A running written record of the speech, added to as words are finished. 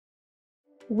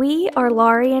We are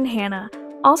Laurie and Hannah,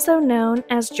 also known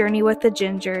as Journey with the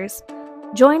Gingers.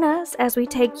 Join us as we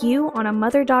take you on a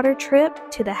mother-daughter trip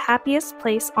to the happiest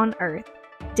place on earth,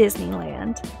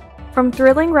 Disneyland. From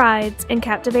thrilling rides and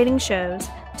captivating shows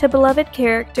to beloved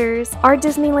characters, our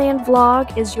Disneyland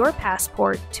vlog is your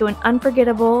passport to an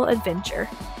unforgettable adventure.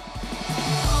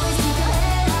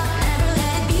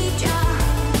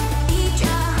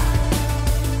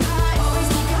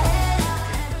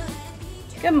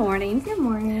 Good morning. Good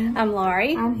morning. I'm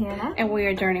Laurie. I'm Hannah. And we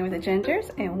are Journey with the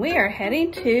Gingers, and we are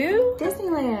heading to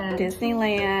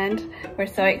Disneyland. We're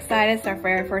so excited. It's our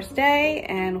very first day,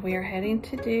 and we are heading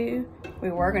to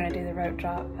we were going to do the rope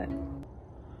drop, but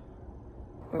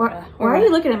why are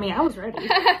you looking at me? I was ready.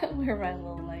 We're running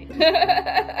a little late.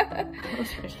 I was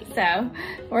ready. So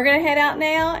we're going to head out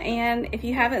now, and if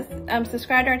you haven't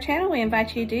subscribed to our channel, we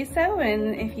invite you to do so,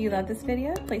 and if you love this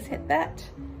video, please hit that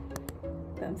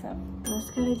thumbs up. Let's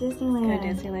go to Disneyland. Go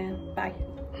to Disneyland. Bye.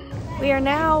 We are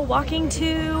now walking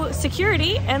to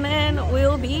security, and then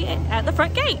we'll be at the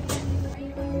front gate.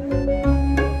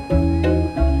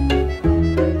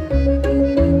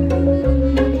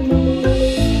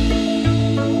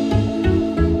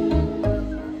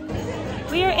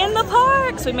 We are in the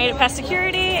park, so we made it past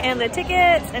security and the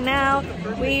tickets, and now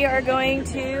we are going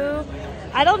to,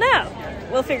 I don't know,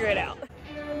 we'll figure it out.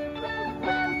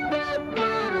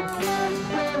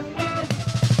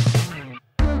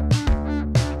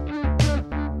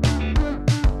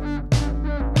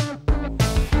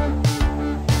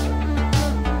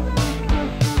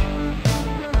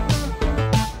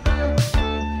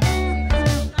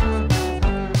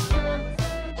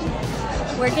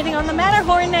 We're getting on the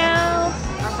Matterhorn now.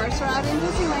 Our first ride in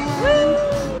Disneyland.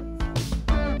 Woo!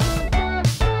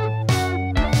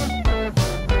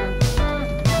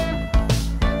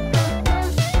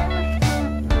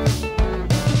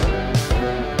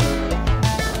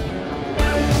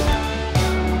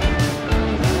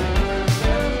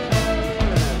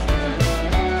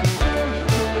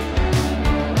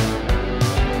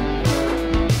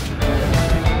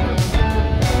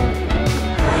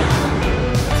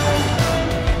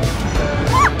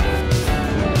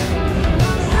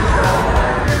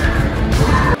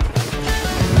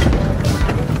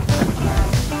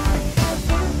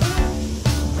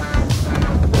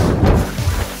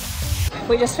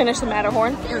 We just finished the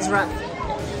Matterhorn. It was rough.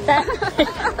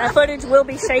 That footage will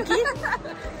be shaky.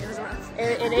 It was rough.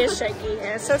 It is shaky,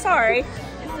 and so sorry.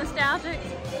 It's nostalgic,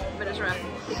 but it's rough.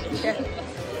 Yeah.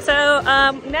 So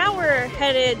now we're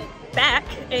headed back,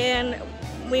 and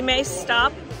we may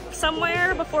stop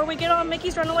somewhere before we get on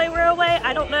Mickey's Runaway Railway.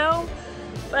 I don't know,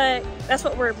 but that's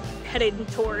what we're headed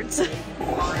towards.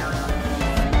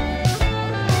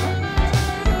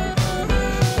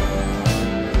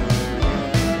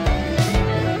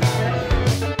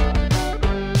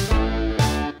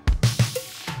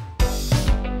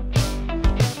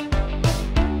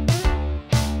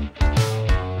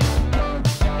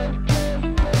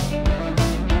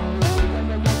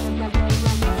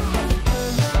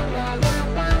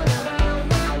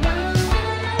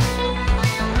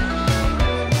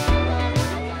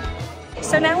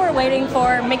 So now we're waiting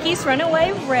for Mickey's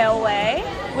Runaway Railway,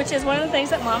 which is one of the things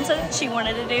that Mom said she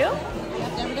wanted to do.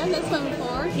 I've never done this one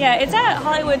before. Yeah, it's at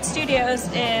Hollywood Studios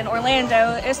in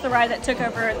Orlando. It's the ride that took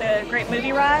over the Great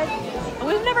Movie Ride. And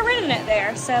we've never ridden it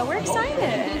there, so we're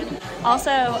excited.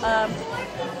 Also,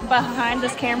 behind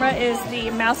this camera is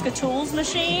the Mouse-Ka-Tools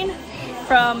machine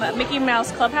from Mickey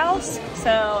Mouse Clubhouse,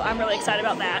 so I'm really excited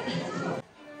about that.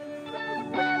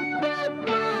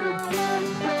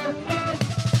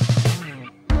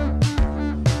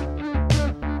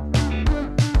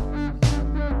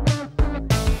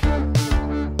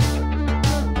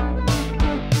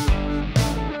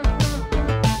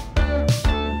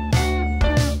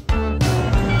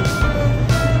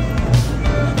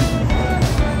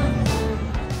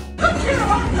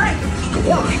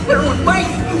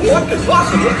 What could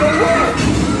possibly go wrong?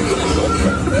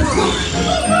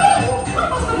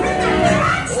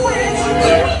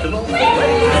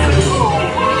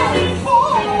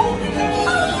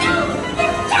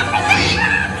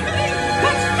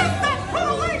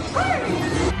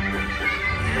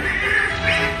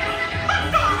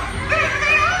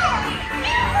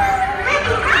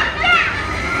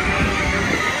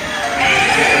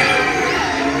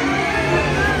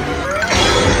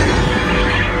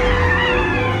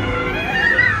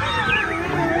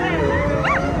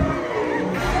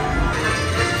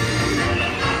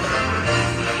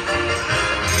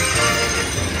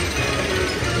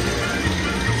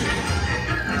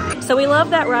 So we love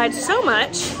that ride so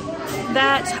much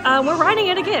that we're riding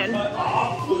it again.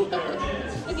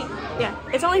 Yeah,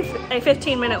 it's only a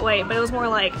 15-minute wait, but it was more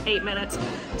like 8 minutes.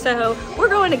 So we're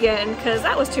going again because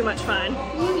that was too much fun.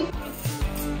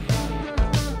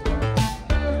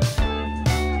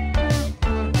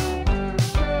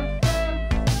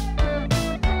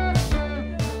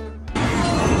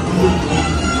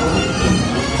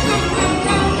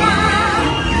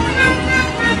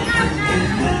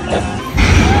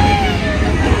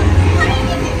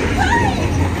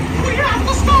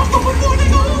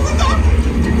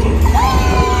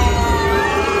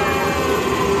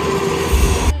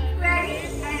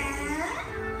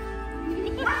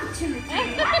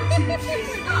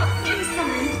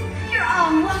 You're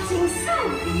all waltzing so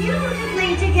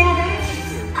beautifully together.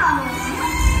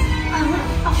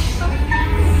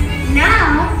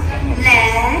 Now,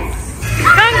 let's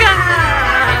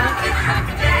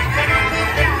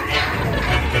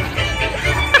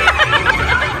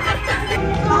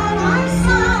on my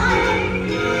side.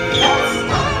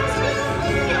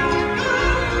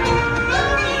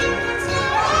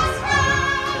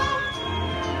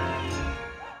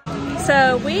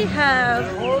 So we have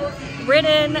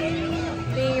ridden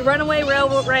the Runaway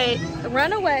Railway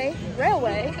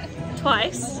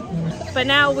twice, but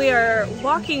now we are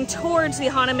walking towards the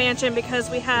Haunted Mansion because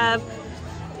we have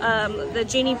the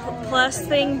Genie Plus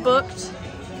thing booked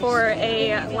for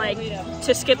a, like,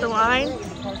 to skip the line.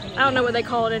 I don't know what they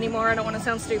call it anymore. I don't want to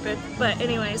sound stupid, but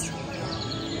anyways,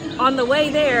 on the way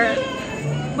there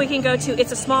we can go to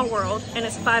It's a Small World, and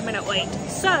it's a 5-minute wait.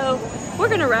 So we're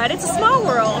gonna ride It's a Small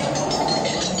World.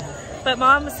 But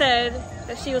Mom said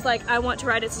that she was like, I want to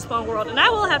ride It's a Small World, and I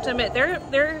will have to admit,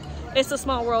 It's a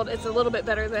Small World is a little bit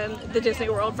better than the Disney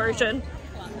World version.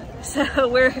 So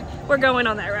we're going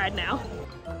on that ride now.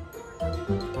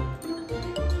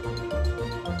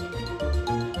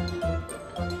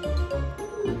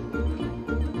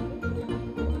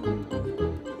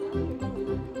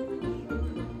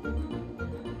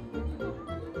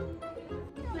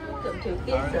 To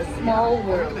It's a Small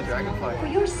World. For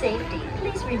your safety,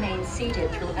 please remain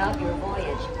seated throughout your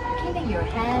voyage, keeping your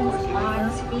hands,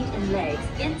 arms, feet, and legs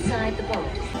inside the boat.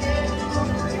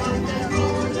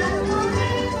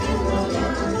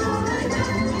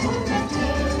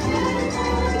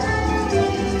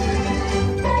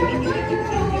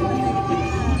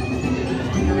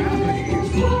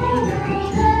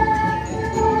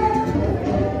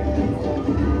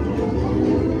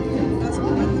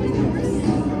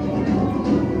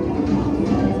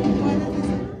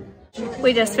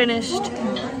 We just finished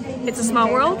It's a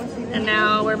Small World, and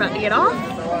now we're about to get off,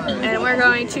 and we're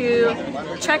going to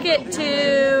check it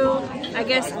to, I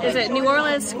guess, is it New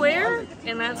Orleans Square?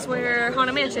 And that's where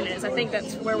Haunted Mansion is. I think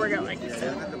that's where we're going.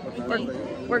 So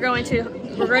we're going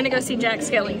to go see Jack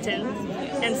Skellington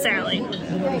and Sally.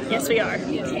 Yes, we are.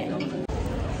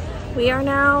 We are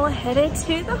now headed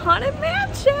to the Haunted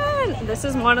Mansion. This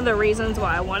is one of the reasons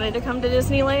why I wanted to come to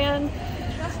Disneyland.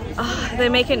 They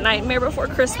make it Nightmare Before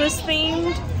Christmas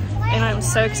themed, and I'm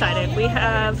so excited. We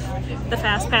have the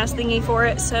Fast Pass thingy for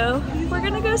it, so we're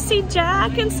gonna go see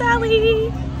Jack and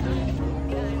Sally.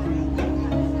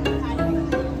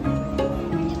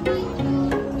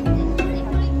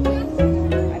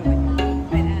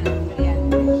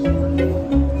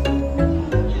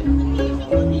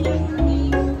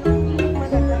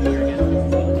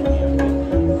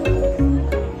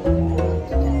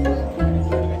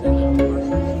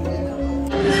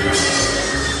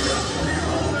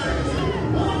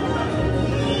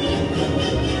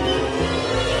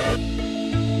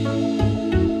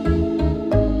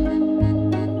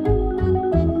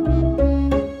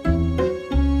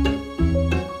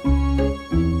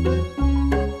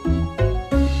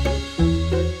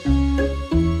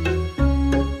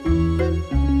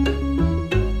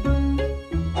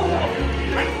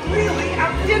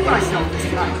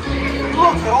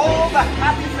 Look at all the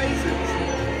happy faces.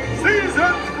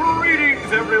 Season's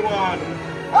greetings, everyone.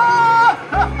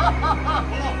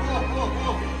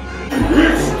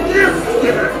 It's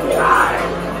gift time.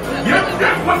 You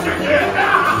get what you get.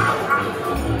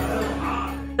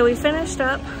 So we finished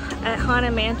up at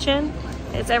Haunted Mansion.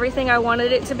 It's everything I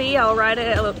wanted it to be. I'll ride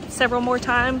it several more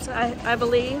times, I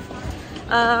believe.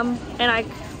 And I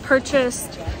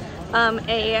purchased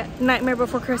a Nightmare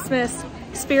Before Christmas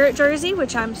Spirit jersey,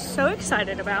 which I'm so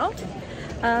excited about.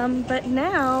 But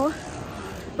now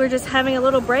we're just having a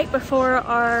little break before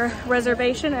our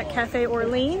reservation at Cafe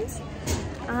Orleans.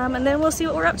 And then we'll see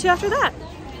what we're up to after that.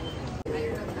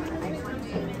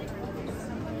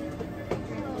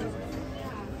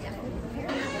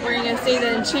 We're gonna see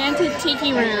the Enchanted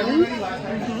Tiki room.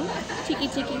 Tiki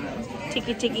room.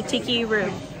 Tiki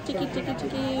room.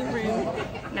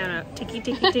 No,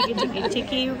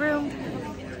 tiki room.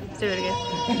 do it again.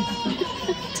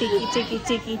 Tiki, tiki,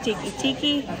 tiki, tiki,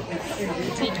 tiki.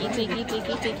 Tiki, tiki,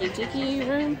 tiki, tiki, tiki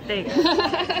room. There you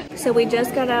go. So we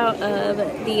just got out of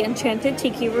the Enchanted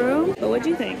Tiki room. But what'd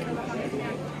you think?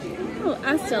 Oh,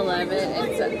 I still love it.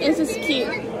 It's just cute.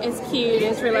 It's cute.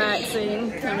 It's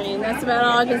relaxing. I mean, that's about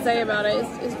all I can say about it.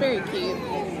 It's very cute.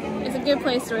 It's a good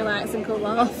place to relax and cool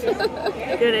off.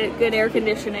 Good air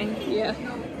conditioning. Yeah.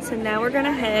 So now we're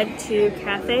gonna head to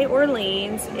Cafe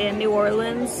Orleans in New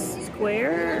Orleans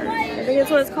Square. I think that's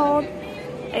what it's called.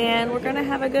 And we're gonna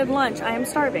have a good lunch. I am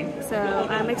starving, so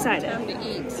I'm excited. Time to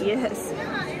eat. Yes.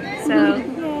 So,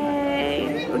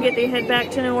 yay. We'll get to head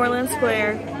back to New Orleans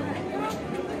Square.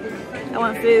 I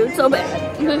want food so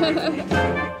bad.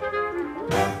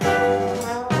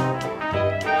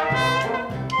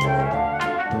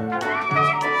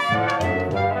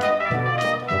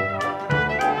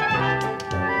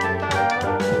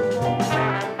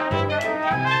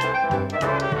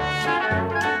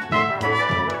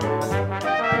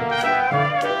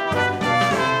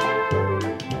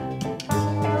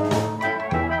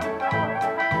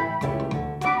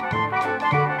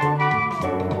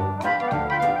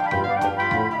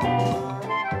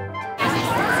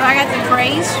 So I got the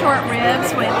braised short ribs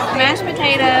with mashed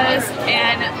potatoes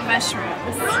and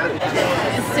mushrooms.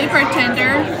 It's super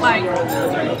tender, like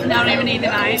don't even need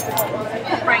a knife,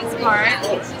 breaks apart.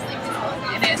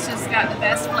 And it's just got the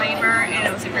best flavor and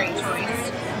it was a great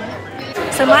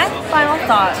choice. So my final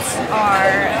thoughts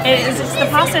are, it's the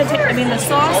pasta, I mean the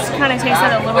sauce kind of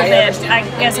tasted a little bit, I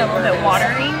guess a little bit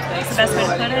watery, that's the best way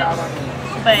to put it.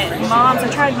 But Mom's, I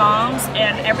tried Mom's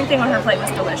and everything on her plate was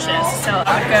delicious. So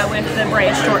I would go with the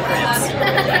braised short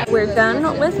ribs. We're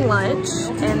done with lunch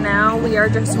and now we are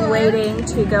just waiting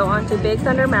to go on to Big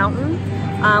Thunder Mountain.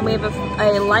 We have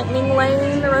a lightning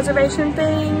lane reservation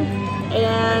thing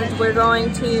and we're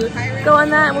going to go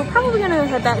on that and we're probably going to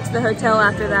head back to the hotel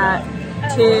after that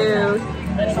to,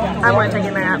 I want to take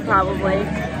a nap probably.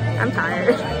 I'm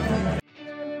tired.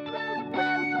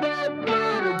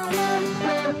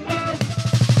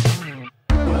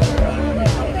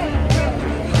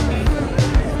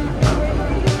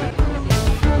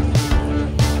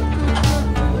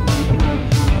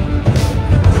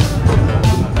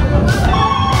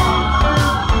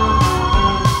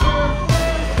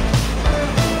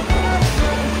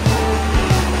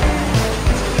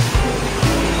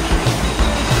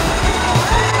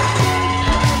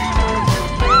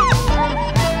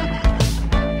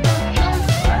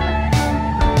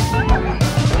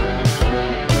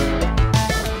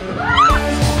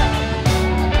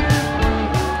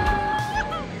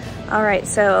 Alright,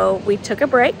 so we took a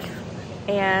break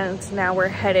and now we're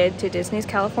headed to Disney's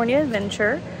California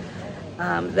Adventure.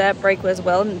 That break was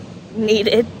well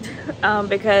needed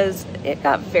because it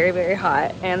got very, very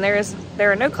hot and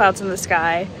there are no clouds in the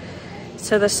sky,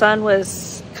 so the sun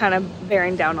was kind of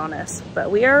bearing down on us.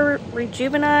 But we are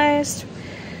rejuvenized,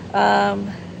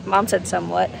 Mom said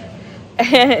somewhat,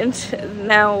 and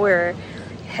now we're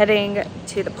heading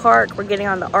to the park. We're getting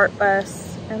on the art bus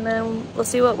and then we'll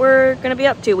see what we're gonna be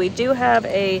up to. We do have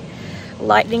a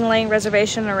lightning lane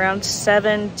reservation around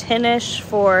 7:10ish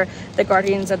for the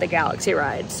Guardians of the Galaxy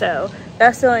ride. So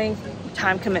that's the only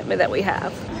time commitment that we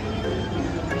have.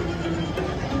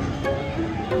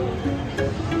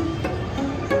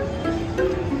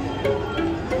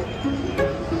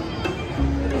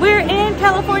 We're in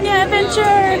California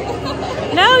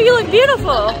Adventure. No, you look beautiful.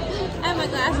 I have my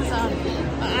glasses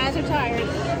on. My eyes are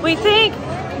tired. We think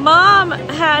Mom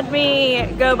had me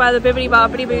go by the Bibbidi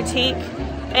Bobbidi Boutique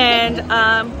and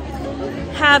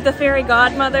have the fairy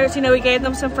godmothers, you know, we gave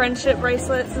them some friendship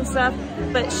bracelets and stuff,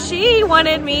 but she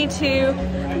wanted me to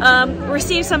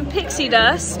receive some pixie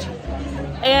dust,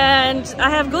 and I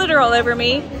have glitter all over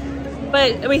me,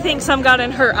 but we think some got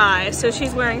in her eyes, so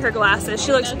she's wearing her glasses.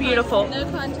 She looks beautiful. No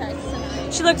contacts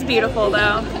tonight. She looks beautiful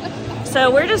though.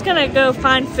 So we're just gonna go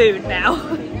find food now.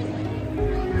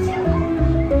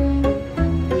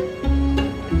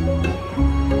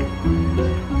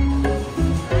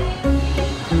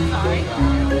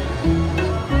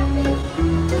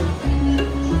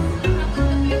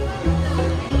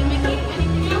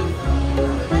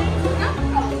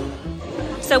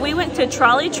 So we went to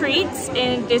Trolley Treats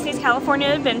in Disney's California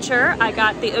Adventure. I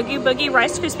got the Oogie Boogie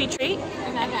Rice Krispie treat.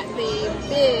 And I got the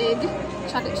big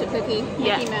chocolate chip cookie,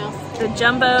 Mickey Mouse. The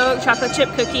jumbo chocolate chip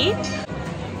cookie.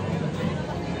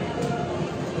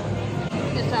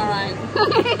 It's alright.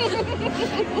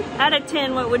 Out of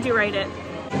 10, what would you rate it?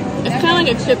 It's kind of like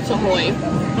a Chips Ahoy.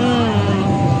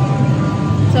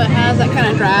 So it has that kind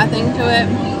of dry thing to it.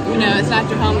 You know, it's not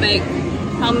your homemade,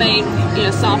 you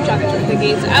know, soft chocolate chip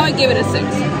cookies. I would give it a 6.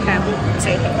 Okay,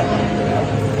 see.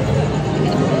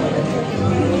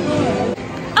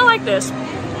 like this.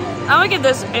 I would give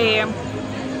this a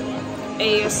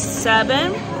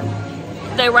 7.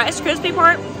 The Rice Krispie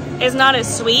part is not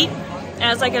as sweet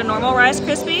as like a normal Rice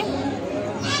Krispie,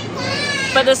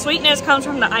 but the sweetness comes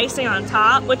from the icing on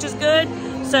top, which is good,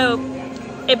 so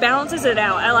it balances it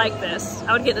out. I like this.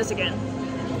 I would get this again.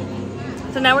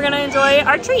 So now we're gonna enjoy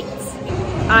our treats.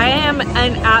 I am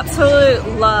in absolute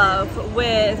love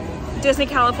with Disney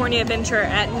California Adventure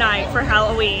at night for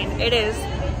Halloween. It is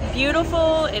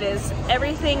beautiful. It is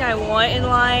everything I want in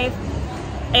life.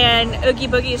 And Oogie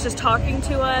Boogie is just talking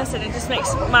to us, and it just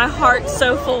makes my heart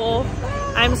so full.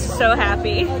 I'm so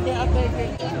happy.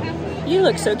 You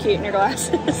look so cute in your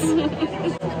glasses.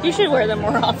 You should wear them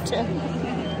more often.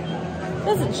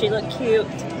 Doesn't she look cute?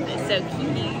 It's so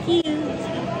cute.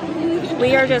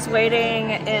 We are just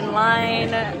waiting in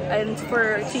line and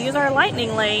to use our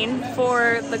lightning lane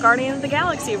for the Guardians of the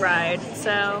Galaxy ride.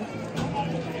 So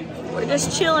we're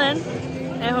just chilling.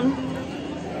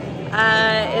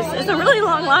 It's a really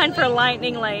long line for a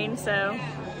lightning lane, so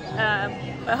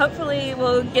but hopefully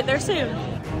we'll get there soon.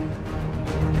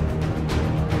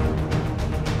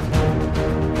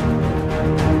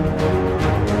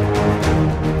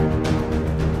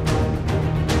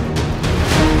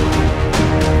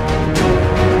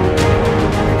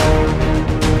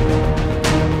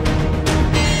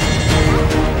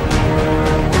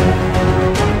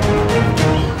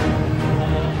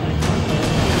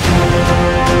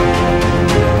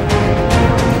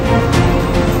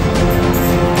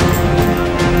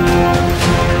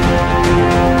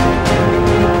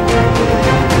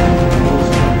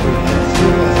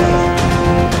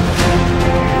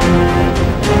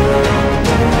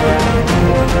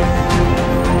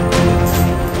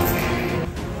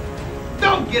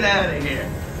 Get out of here.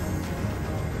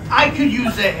 I could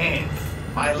use a hand.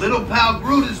 My little pal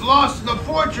Groot is lost in the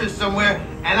fortress somewhere,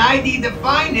 and I need to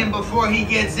find him before he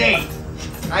gets ate.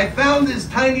 I found his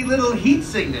tiny little heat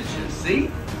signatures,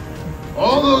 see?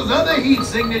 All those other heat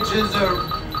signatures are,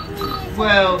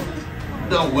 well,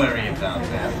 don't worry about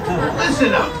that.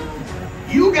 Listen up.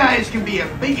 You guys can be a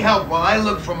big help while I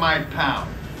look for my pal.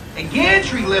 A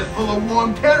gantry lift full of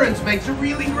warm parents makes a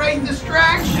really great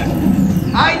distraction.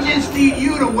 I just need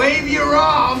you to wave your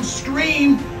arms,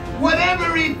 scream,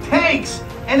 whatever it takes,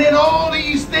 and then all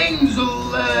these things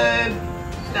will,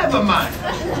 never mind.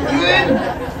 You in?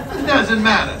 It doesn't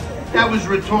matter. That was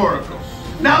rhetorical.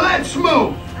 Now let's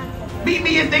move. Meet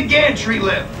me at the gantry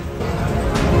lift.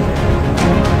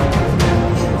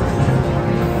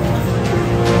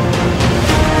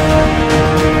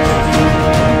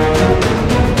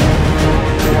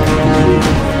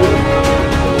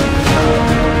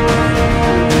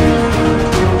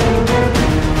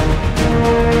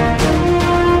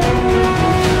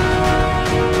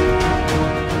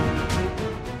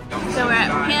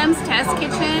 Test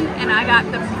Kitchen, and I got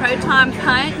the proton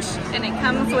punch, and it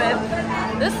comes with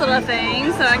this little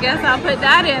thing, so I guess I'll put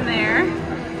that in there.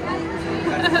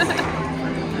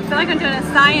 I feel like I'm doing a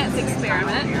science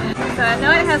experiment. So I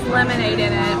know it has lemonade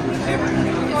in it.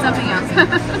 It's something else.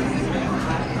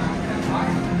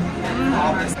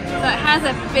 So it has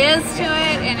a fizz to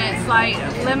it, and it's like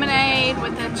lemonade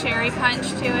with a cherry punch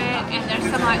to it, and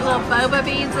there's some like little boba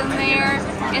beads in there.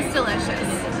 It's delicious.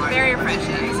 Very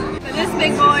refreshing. So this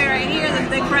big boy right here, this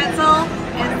big pretzel,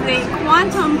 is the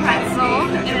Quantum Pretzel,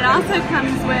 and it also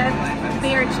comes with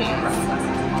beer cheese.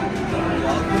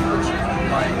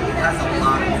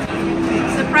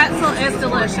 The pretzel is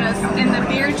delicious, and the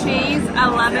beer cheese, I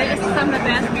love it. It's some of the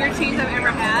best beer cheese I've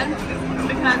ever had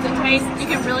because it tastes, you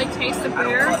can really taste the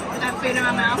beer. I have food in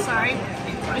my mouth, sorry.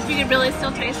 But you can really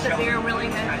still taste the beer really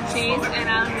good with the cheese, and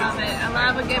I love it. I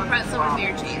love a good pretzel with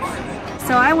beer cheese.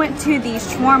 So I went to the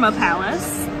Shawarma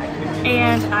Palace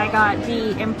and I got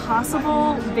the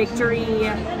Impossible Victory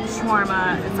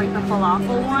Shawarma. It's like the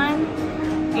falafel one,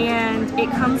 and it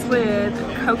comes with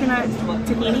coconut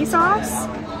tahini sauce,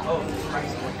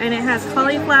 and it has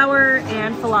cauliflower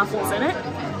and falafels in it.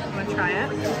 I'm gonna try it.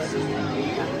 Let's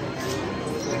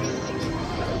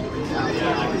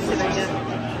see if I get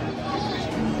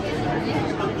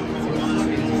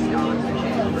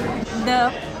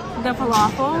the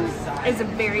falafel is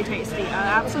very tasty. I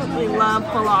absolutely love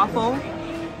falafel.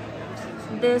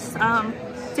 This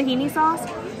tahini sauce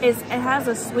it has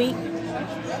a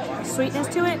sweetness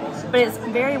to it, but it's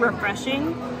very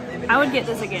refreshing. I would get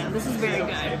this again. This is very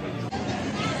good.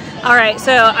 All right,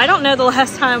 so I don't know the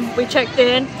last time we checked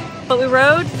in, but we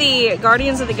rode the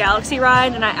Guardians of the Galaxy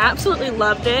ride, and I absolutely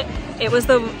loved it. It was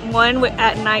the one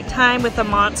at nighttime with the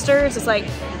monsters. It's like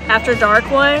after dark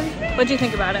one. What do you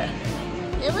think about it?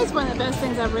 It was one of the best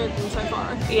things I've ridden so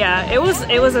far. Yeah, it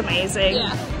was amazing.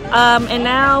 Yeah. And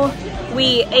now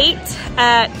we ate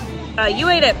at, you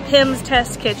ate at PYM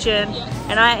Test Kitchen, Yes.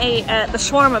 and I ate at the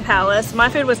Shawarma Palace. My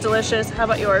food was delicious. How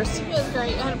about yours? It was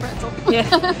great. I had a pretzel.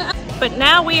 Yeah. But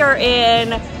now we are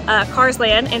in Cars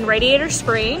Land in Radiator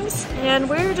Springs, and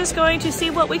we're just going to see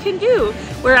what we can do.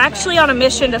 We're actually on a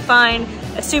mission to find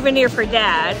a souvenir for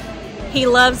Dad. He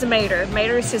loves Mater.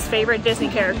 Mater is his favorite Disney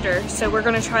character, so we're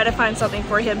going to try to find something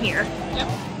for him here. Yep.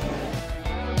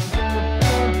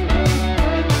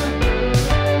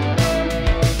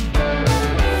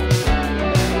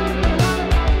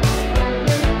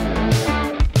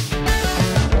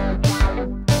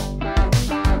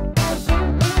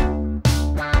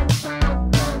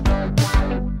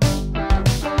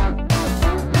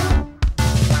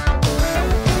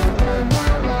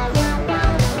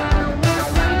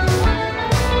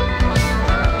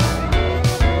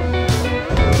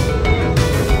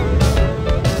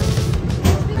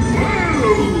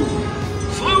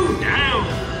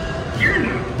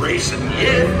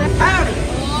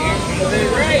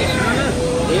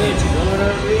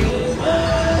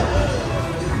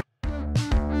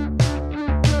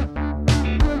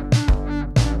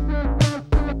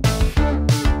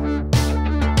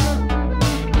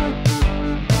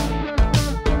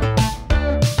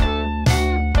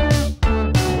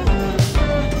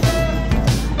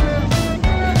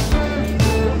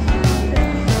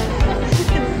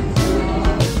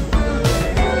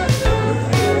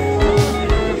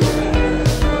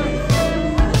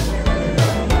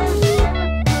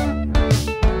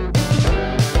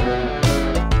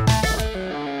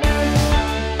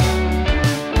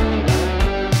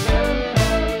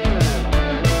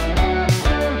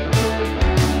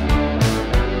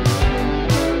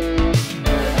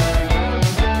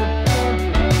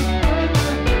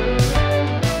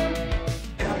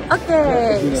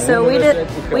 Okay, so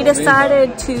we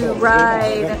decided to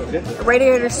ride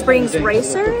Radiator Springs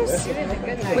Racers.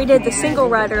 We did the single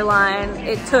rider line.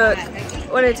 It took,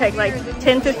 what did it take, like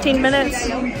 10-15 minutes?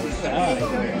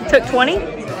 Took 20?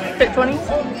 Took 20?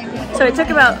 So it took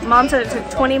about, Mom said it took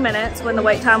 20 minutes when the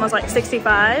wait time was like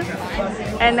 65.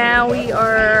 And now we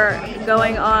are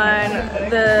going on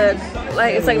the,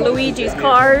 like, it's like Luigis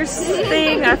Cars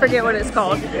thing. I forget what it's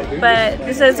called. But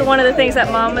this is one of the things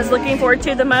that Mom is looking forward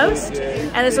to the most.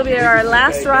 And this will be our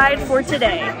last ride for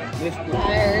today.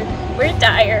 Tired. We're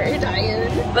tired. We're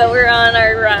tired. But we're on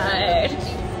our ride.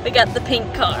 We got the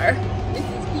pink car. This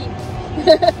is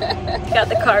pink. Got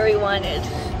the car we wanted.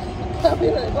 We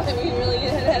really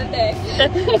had a day.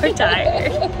 We're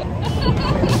tired.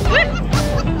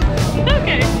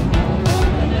 Okay.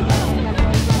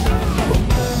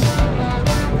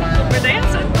 We're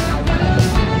dancing.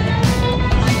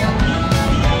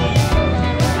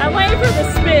 I'm waiting for the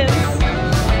spins.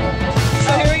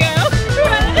 So here we go.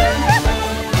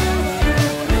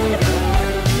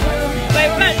 Wait,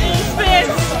 we're about to do the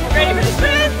spins. Ready for the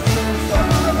spins?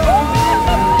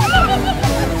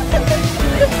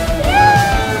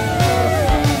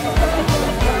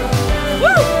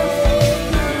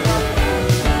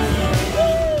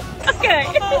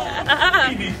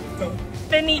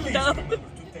 Benito.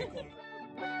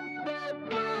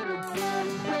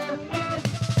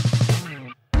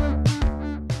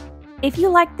 If you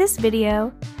like this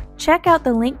video, check out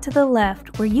the link to the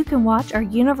left where you can watch our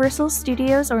Universal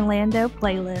Studios Orlando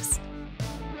playlist.